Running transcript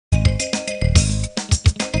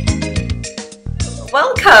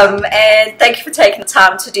Welcome, and thank you for taking the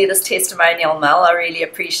time to do this testimonial, Mel. I really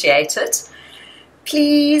appreciate it.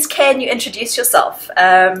 Please, can you introduce yourself?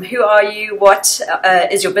 Who are you? What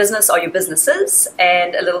is your business or your businesses?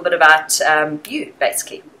 And a little bit about you,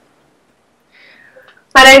 basically.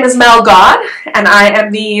 My name is Mel Gard, and I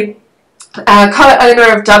am the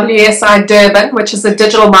co-owner of WSI Durban, which is a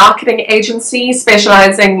digital marketing agency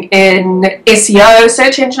specializing in SEO,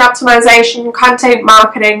 search engine optimization, content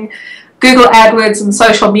marketing, Google AdWords, and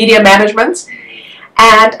social media management.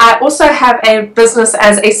 And I also have a business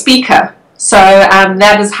as a speaker. So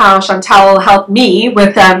that is how Chantal helped me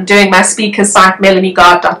with doing my speaker site,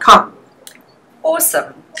 melaniegard.com.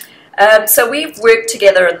 Awesome. So we've worked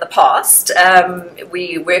together in the past.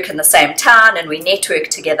 We work in the same town and we network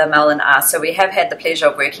together, Mel and I. So we have had the pleasure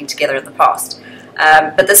of working together in the past.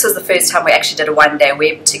 But this was the first time we actually did a one-day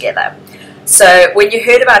web together. So when you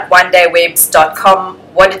heard about onedaywebs.com,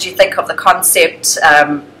 what did you think of the concept?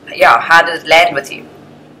 How did it land with you?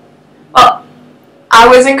 Well, I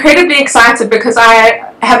was incredibly excited because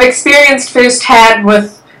I have experienced firsthand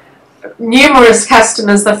with numerous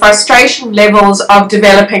customers the frustration levels of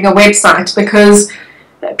developing a website, because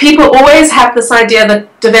people always have this idea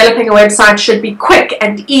that developing a website should be quick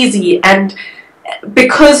and easy, and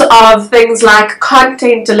because of things like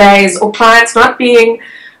content delays or clients not being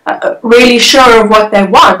really sure of what they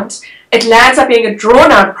want, it lands up being a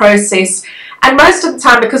drawn-out process. And most of the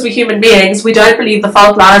time, because we're human beings, we don't believe the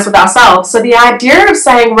fault lies with ourselves. So the idea of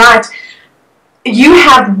saying, right, you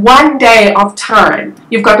have one day of time.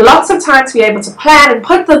 You've got lots of time to be able to plan and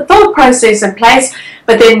put the thought process in place,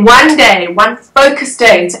 but then one day, one focused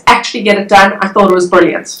day to actually get it done, I thought it was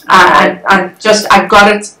brilliant. I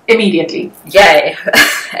got it immediately. Yay.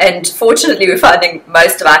 And fortunately, we're finding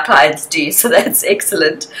most of our clients do, so that's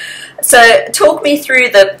excellent. So talk me through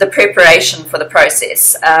the preparation for the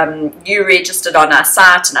process. You registered on our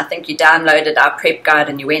site, and I think you downloaded our prep guide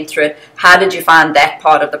and you went through it. How did you find that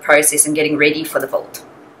part of the process and getting ready for the build?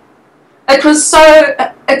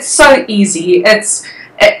 It's so easy.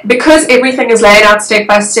 Because everything is laid out step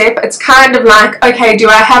by step, it's kind of like, okay, do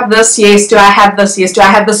I have this? Yes. Do I have this? Yes. Do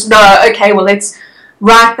I have this? No. Okay, well, let's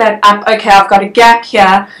write that up. Okay, I've got a gap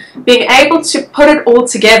here. Being able to put it all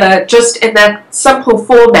together just in that simple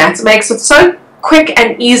format makes it so quick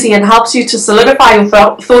and easy and helps you to solidify your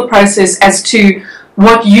thought process as to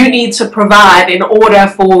what you need to provide in order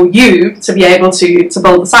for you to be able to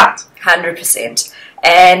build the site. 100%.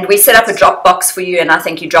 And we set up a Dropbox for you, and I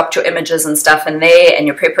think you dropped your images and stuff in there and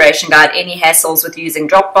your preparation guide. Any hassles with using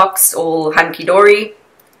Dropbox? All hunky-dory?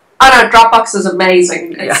 Oh no, Dropbox is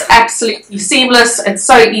amazing. It's absolutely seamless. It's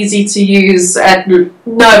so easy to use and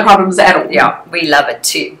no problems at all. Yeah, we love it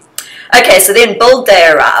too. Okay, so then build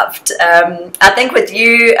day arrived. I think with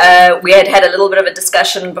you, we had a little bit of a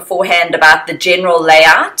discussion beforehand about the general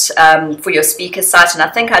layout for your speaker site, and I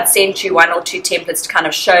think I'd sent you one or two templates to kind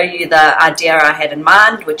of show you the idea I had in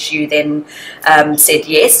mind, which you then said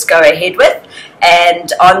yes, go ahead with.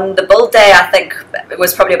 And on the build day, I think it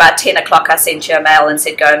was probably about 10 o'clock, I sent you a mail and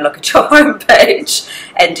said, go and look at your homepage.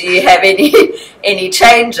 And do you have any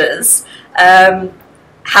changes?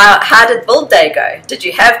 How did build day go? Did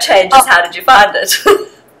you have changes? How did you find it?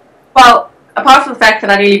 Well, apart from the fact that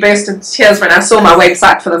I nearly burst into tears when I saw my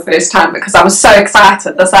website for the first time because I was so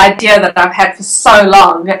excited, this idea that I've had for so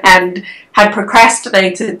long and had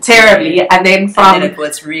procrastinated terribly, and then from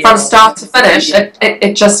start to finish,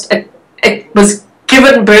 it was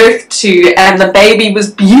given birth to, and the baby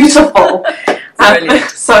was beautiful.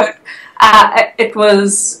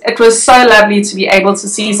 It was so lovely to be able to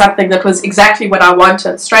see something that was exactly what I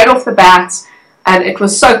wanted straight off the bat, and it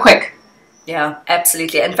was so quick. Yeah,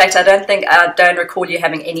 absolutely. In fact, I don't recall you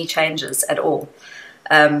having any changes at all.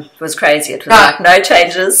 It was crazy. It was like no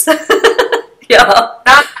changes. Yeah,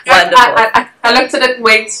 wonderful. I looked at it and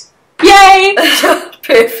went, yay!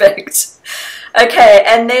 Perfect. Okay,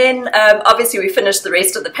 and then obviously we finished the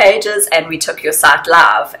rest of the pages and we took your site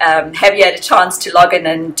live. Have you had a chance to log in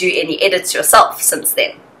and do any edits yourself since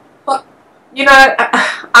then? Well, you know,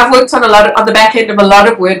 I've worked on the back end of a lot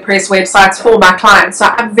of WordPress websites for my clients, so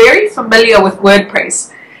I'm very familiar with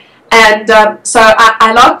WordPress. And so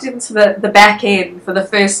I logged into the back end for the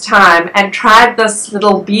first time and tried this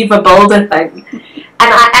little beaver builder thing.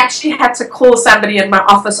 And I actually had to call somebody in my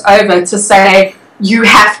office over to say, you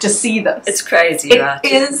have to see this. It's crazy, right?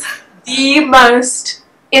 It is the most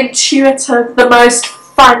intuitive, the most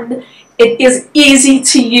fun. It is easy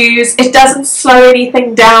to use. It doesn't slow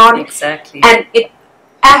anything down. Exactly. And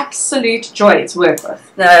absolute joy to work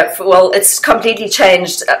with. No, well, it's completely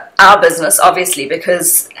changed our business, obviously,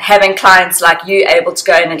 because having clients like you able to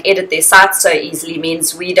go in and edit their sites so easily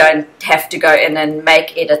means we don't have to go in and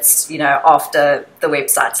make edits, you know, after the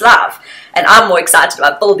website's live. And I'm more excited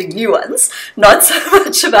about building new ones, not so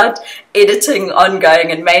much about editing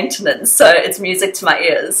ongoing and maintenance. So it's music to my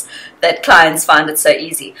ears that clients find it so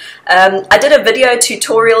easy. I did a video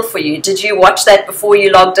tutorial for you. Did you watch that before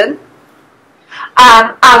you logged in?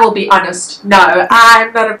 I will be honest, no,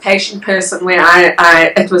 I'm not a patient person where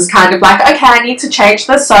it was kind of like, okay, I need to change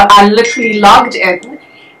this, so I literally logged in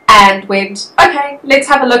and went, okay, let's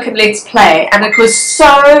have a look and let's play, and it was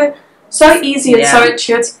so easy and so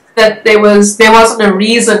intuitive that there wasn't a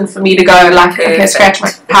reason for me to go like, okay, scratch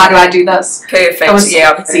my, how do I do this? Perfect,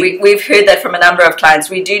 yeah, we've heard that from a number of clients.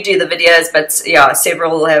 We do the videos, but yeah,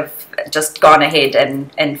 several have just gone ahead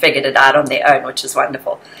and figured it out on their own, which is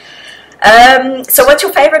wonderful. So what's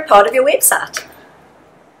your favorite part of your website?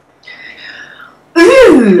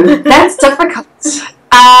 Ooh, that's difficult.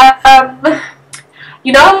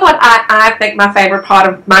 You know what I think my favorite part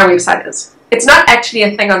of my website is? It's not actually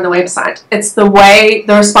a thing on the website. It's the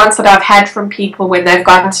response that I've had from people when they've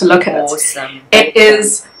gotten to look at it. Awesome. It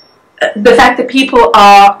is the fact that people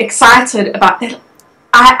are excited about that.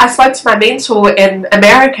 I spoke to my mentor in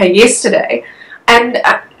America yesterday, and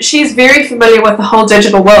she's very familiar with the whole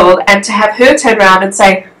digital world, and to have her turn around and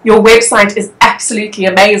say, your website is absolutely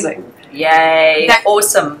amazing. Yay,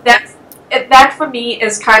 awesome. That for me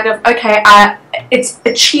is kind of, okay, it's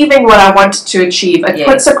achieving what I wanted to achieve. It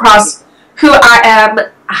puts across who I am,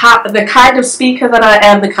 the kind of speaker that I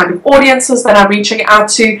am, the kind of audiences that I'm reaching out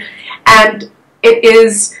to, and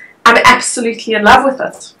I'm absolutely in love with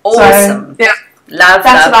it. Awesome. So, yeah. Love.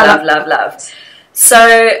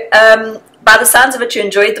 So, by the sounds of it, you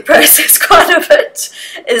enjoyed the process quite a bit.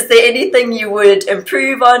 Is there anything you would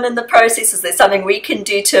improve on in the process? Is there something we can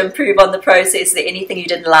do to improve on the process? Is there anything you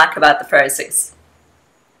didn't like about the process?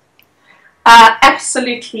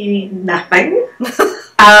 Absolutely nothing.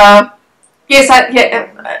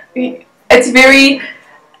 It's very,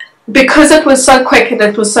 because it was so quick and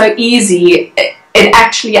it was so easy, it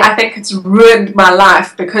actually, I think it's ruined my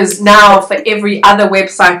life, because now for every other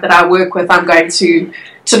website that I work with, I'm going to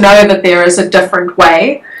know that there is a different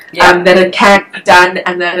way, that it can be done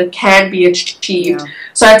and that it can be achieved.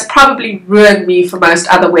 So it's probably ruined me for most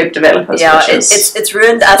other web developers. Yeah, it's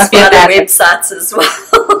ruined us for other websites as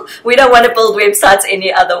well. We don't want to build websites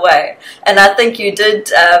any other way. And I think you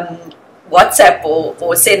did WhatsApp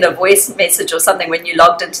or send a voice message or something when you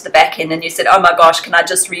logged into the back end and you said, oh my gosh, can I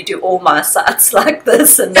just redo all my sites like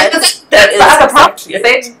this? And that is exactly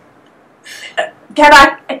it. Can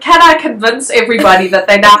I convince everybody that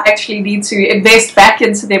they now actually need to invest back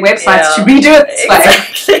into their websites to redo it this way?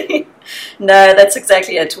 Exactly. No, that's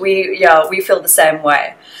exactly it. We feel the same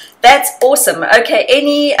way. That's awesome. Okay,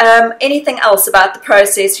 anything else about the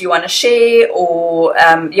process you want to share, or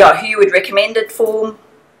who you would recommend it for?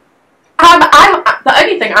 The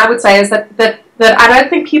only thing I would say is that I don't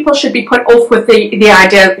think people should be put off with the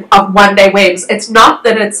idea of one-day webs. It's not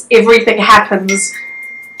that everything happens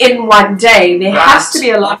in one day. There has to be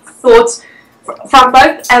a lot of thought from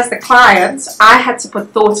both. As the clients, I had to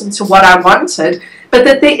put thought into what I wanted, but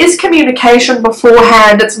that there is communication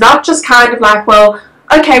beforehand. It's not just kind of like, well,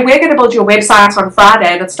 okay, we're going to build your website on Friday,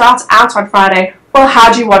 and it starts out on Friday. Well,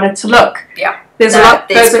 how do you want it to look? Yeah, there's a lot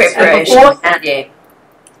that goes into it beforehand. Yeah,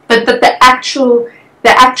 but the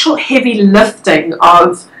actual heavy lifting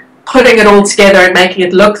of putting it all together and making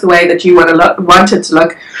it look the way that you want it to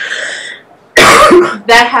look,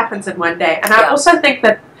 that happens in one day. And I also think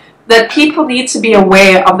that people need to be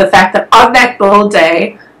aware of the fact that on that build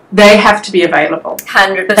day, they have to be available.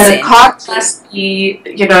 100%. That it can't just be,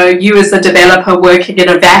 you as the developer working in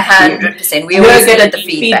a vacuum. 100%. We're going to get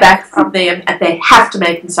feedback from them, and they have to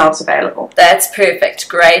make themselves available. That's perfect.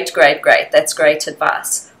 Great. That's great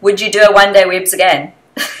advice. Would you do a one-day webs again?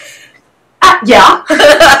 Yeah.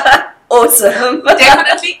 Awesome.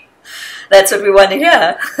 Definitely. That's what we want to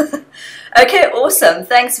hear. Okay, awesome.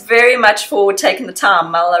 Thanks very much for taking the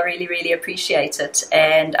time, Mel. I really, really appreciate it.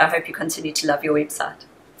 And I hope you continue to love your website.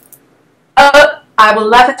 I will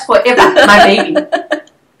love it forever, my baby.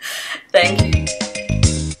 Thank you.